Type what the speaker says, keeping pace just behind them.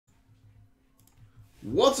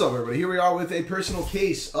What's up, everybody? Here we are with a personal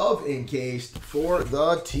case of Encased for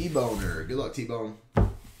the T-Boner. Good luck, T-Bone.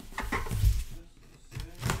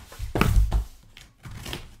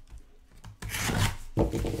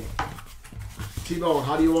 T-Bone,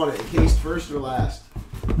 how do you want it? Encased first or last?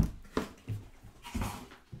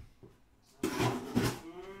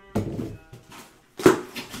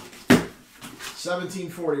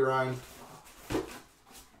 $17.40, Ryan.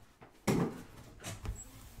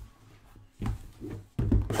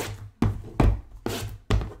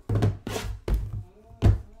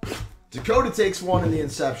 Dakota takes one in the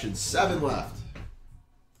inception. 7 left.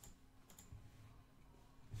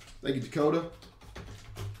 Thank you, Dakota.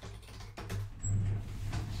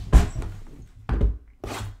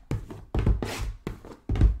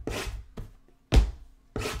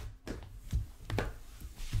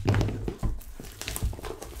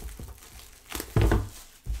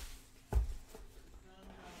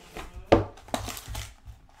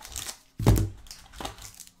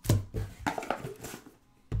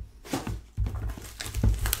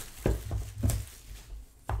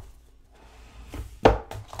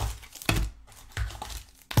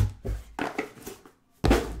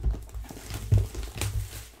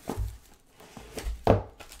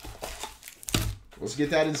 Let's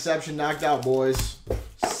get that inception knocked out, boys.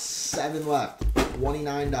 7 left.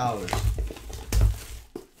 $29.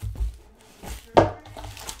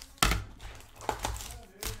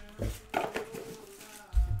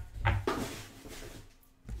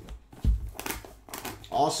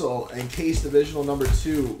 Also, Encased Divisional number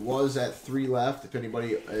 2 was at 3 left. If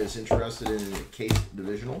anybody is interested in an Encased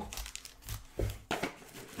Divisional.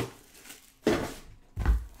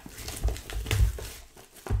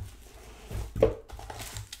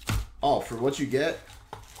 Oh, for what you get?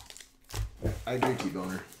 I agree,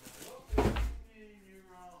 T-Boner.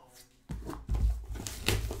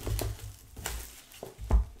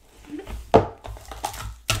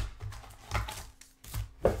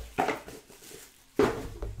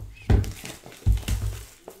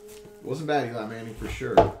 Wasn't bad, Eli Manning, for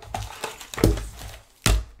sure.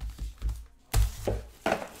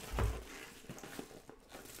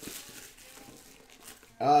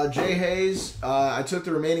 Jay Hayes, I took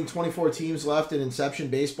the remaining 24 teams left in Inception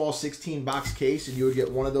Baseball 16-box case, and you would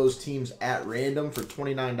get one of those teams at random for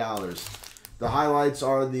 $29. The highlights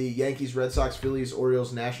are the Yankees, Red Sox, Phillies,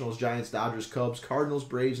 Orioles, Nationals, Giants, Dodgers, Cubs, Cardinals,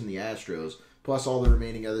 Braves, and the Astros, plus all the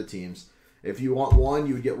remaining other teams. If you want one,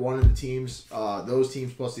 you would get one of the teams, those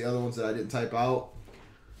teams plus the other ones that I didn't type out.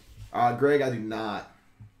 Greg, I do not.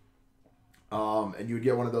 And you would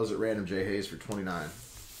get one of those at random, Jay Hayes, for $29.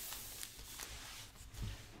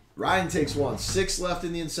 Ryan takes one. 6 left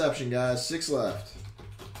in the inception, guys. 6 left.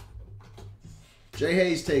 Jay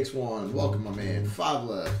Hayes takes one. Welcome, my man. 5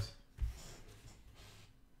 left.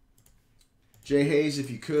 Jay Hayes,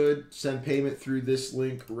 if you could, send payment through this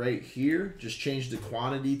link right here. Just change the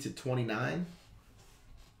quantity to 29.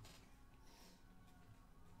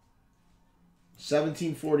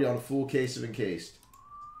 $17.40 on a full case of Encased.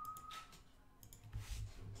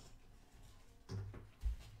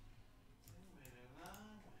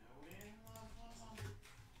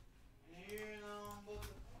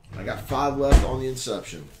 I got 5 left on the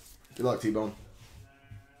inception. Good luck, T-Bone.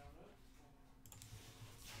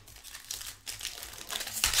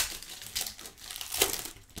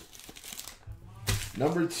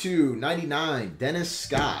 Number 2, 99, Dennis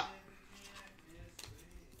Scott.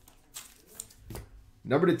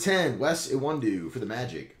 Number 10, Wes Iwundu for the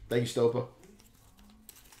Magic. Thank you, Stopa.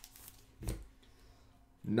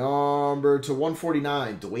 Number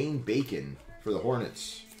 149, Dwayne Bacon for the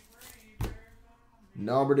Hornets.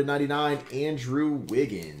 Number 99, Andrew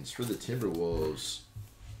Wiggins for the Timberwolves.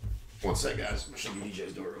 One sec, guys. I'm shutting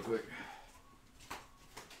DJ's door real quick.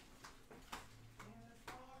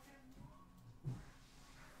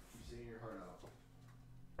 Singing your heart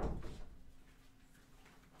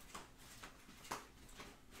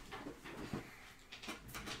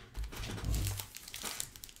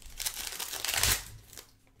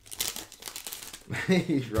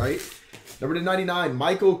out. Right? Number 99,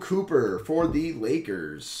 Michael Cooper for the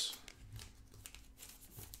Lakers.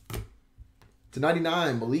 To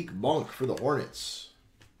 99, Malik Monk for the Hornets.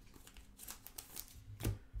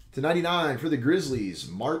 To 99, for the Grizzlies,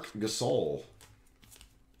 Mark Gasol.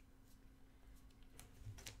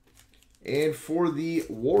 And for the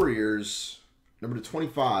Warriors, number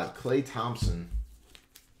 25, Klay Thompson.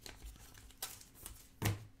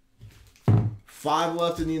 5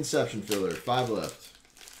 left in the inception filler. 5 left.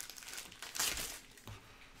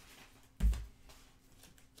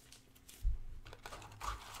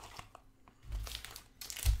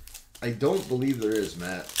 I don't believe there is,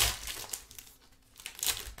 Matt.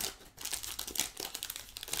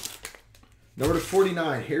 Number to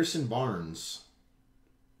 49, Harrison Barnes.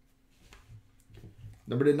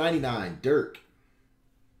 Number to 99, Dirk.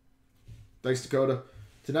 Thanks, Dakota.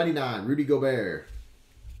 To 99, Rudy Gobert.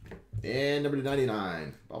 And number to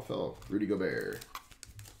 99, Buffalo, Rudy Gobert.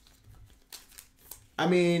 I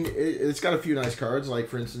mean, it's got a few nice cards. Like,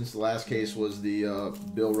 for instance, the last case was the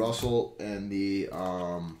Bill Russell and the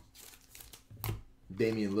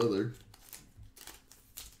Damian Lillard.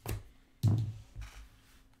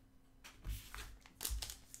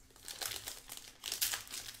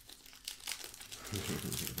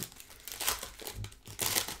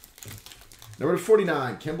 Number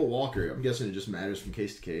 49, Kemba Walker. I'm guessing it just matters from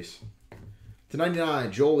case to case. To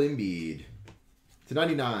 99, Joel Embiid. To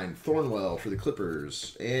 99, Thornwell for the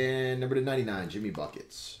Clippers. And number to 99, Jimmy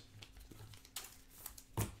Buckets.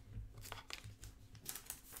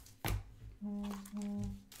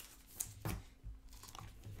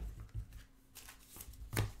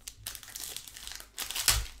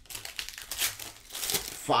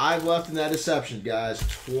 Five left in that deception, guys.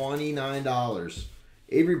 $29.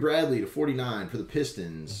 Avery Bradley to 49 for the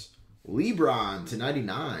Pistons. LeBron to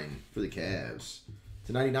 99 for the Cavs.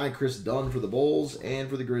 To 99, Chris Dunn for the Bulls. And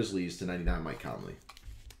for the Grizzlies, to 99, Mike Conley.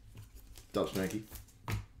 What's up, Spanky?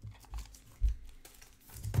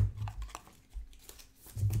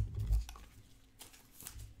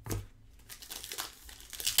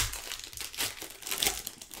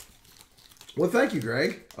 Well, thank you,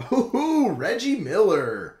 Greg. Oh, Reggie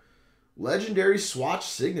Miller. Legendary swatch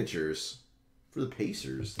signatures for the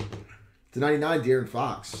Pacers. To 99, De'Aaron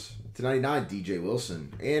Fox. To 99, DJ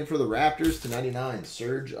Wilson. And for the Raptors, to 99,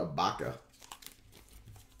 Serge Ibaka.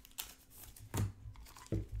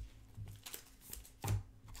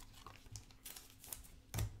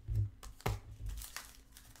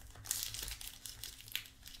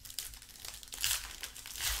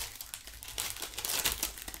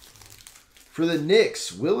 For the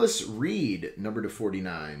Knicks, Willis Reed, number to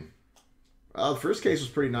 49. The first case was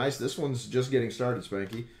pretty nice. This one's just getting started,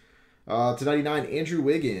 Spanky. To 99, Andrew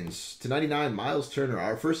Wiggins. To 99, Miles Turner.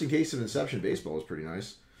 Our first in case of Inception baseball was pretty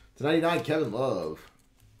nice. To 99, Kevin Love.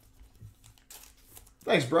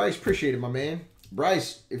 Thanks, Bryce. Appreciate it, my man.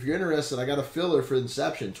 Bryce, if you're interested, I got a filler for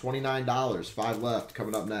Inception. $29. 5 left.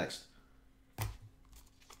 Coming up next.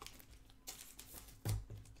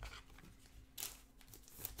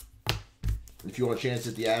 If you want a chance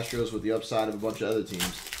at the Astros with the upside of a bunch of other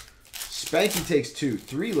teams. Spanky takes 2.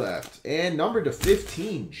 3 left. And number to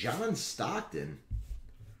 15, John Stockton.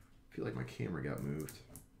 I feel like my camera got moved.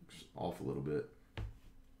 Looks off a little bit.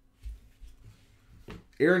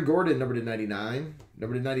 Aaron Gordon, number to 99.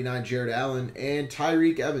 Number to 99, Jared Allen. And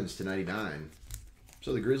Tyreek Evans to 99.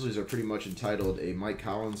 So the Grizzlies are pretty much entitled a Mike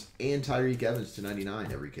Collins and Tyreek Evans to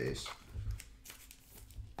 99 every case.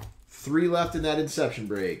 3 left in that Inception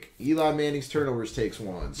break. Eli Manning's turnovers takes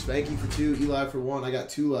 1. Spanky for 2, Eli for 1. I got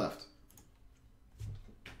 2 left.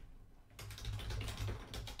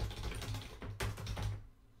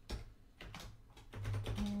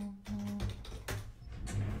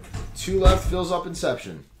 Two left fills up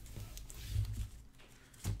Inception.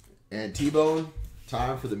 And TBone,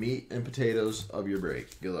 time for the meat and potatoes of your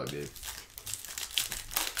break. Good luck, dude.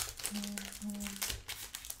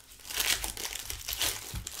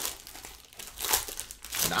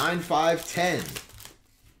 Nine, 5, 10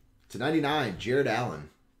 to 99, Jared Allen.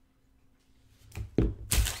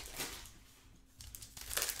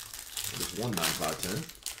 Just 1, 9, 5,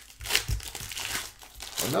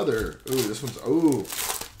 10. Another. Ooh, this one's. Ooh.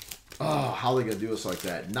 Oh, how are they going to do us like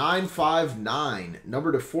that? 9, 5, 9.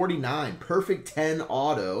 Number to 49. Perfect 10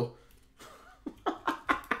 auto.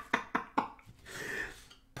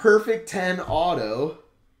 Perfect 10 auto.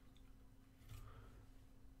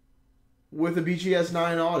 With a BGS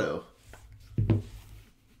 9 auto.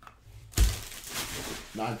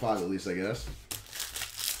 9-5 at least, I guess.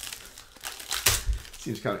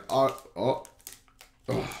 Seems kind of... Oh.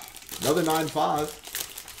 Another 9-5.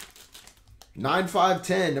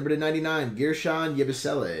 9-5-10, number to 99, Gershon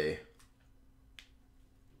Yabusele.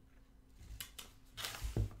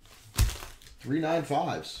 3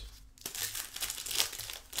 9-5s.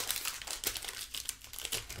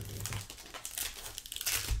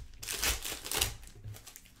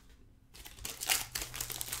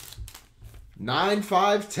 Nine,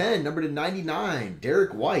 5, 10, number to 99,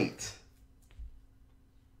 Derek White.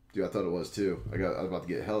 Dude, I thought it was too. I was about to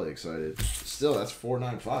get hella excited. Still, that's 4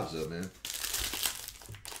 9-5s though, man.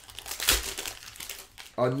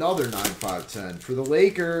 Another 9-5-10 for the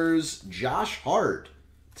Lakers, Josh Hart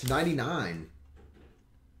to 99.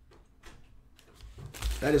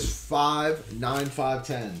 That is 5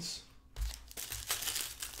 9-5-10s.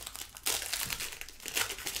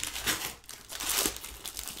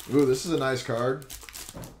 Ooh, this is a nice card.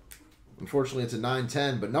 Unfortunately, it's a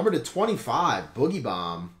 9/10, but number to 25, Boogie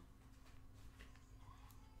Bomb.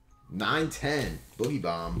 9/10, Boogie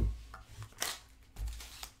Bomb.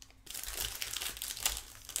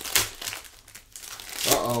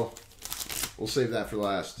 Uh-oh. We'll save that for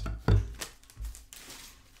last.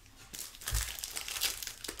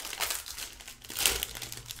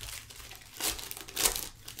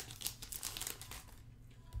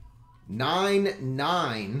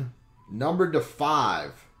 (9/9), numbered to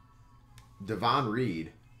 5, Devon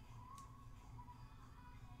Reed.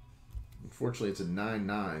 Unfortunately, it's a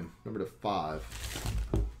 9/9, number to 5.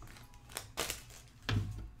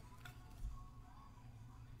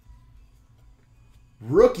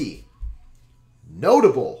 Rookie,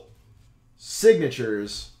 notable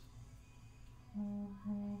signatures.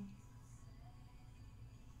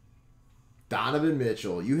 Donovan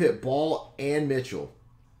Mitchell. You hit Ball and Mitchell.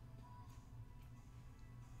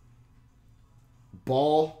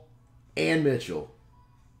 Ball and Mitchell.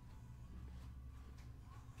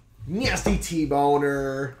 Nasty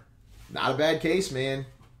T-boner. Not a bad case, man.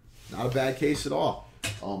 Not a bad case at all.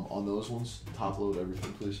 On those ones, top load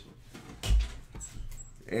everything, please.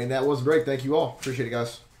 And that was a break. Thank you all. Appreciate it,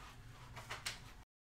 guys.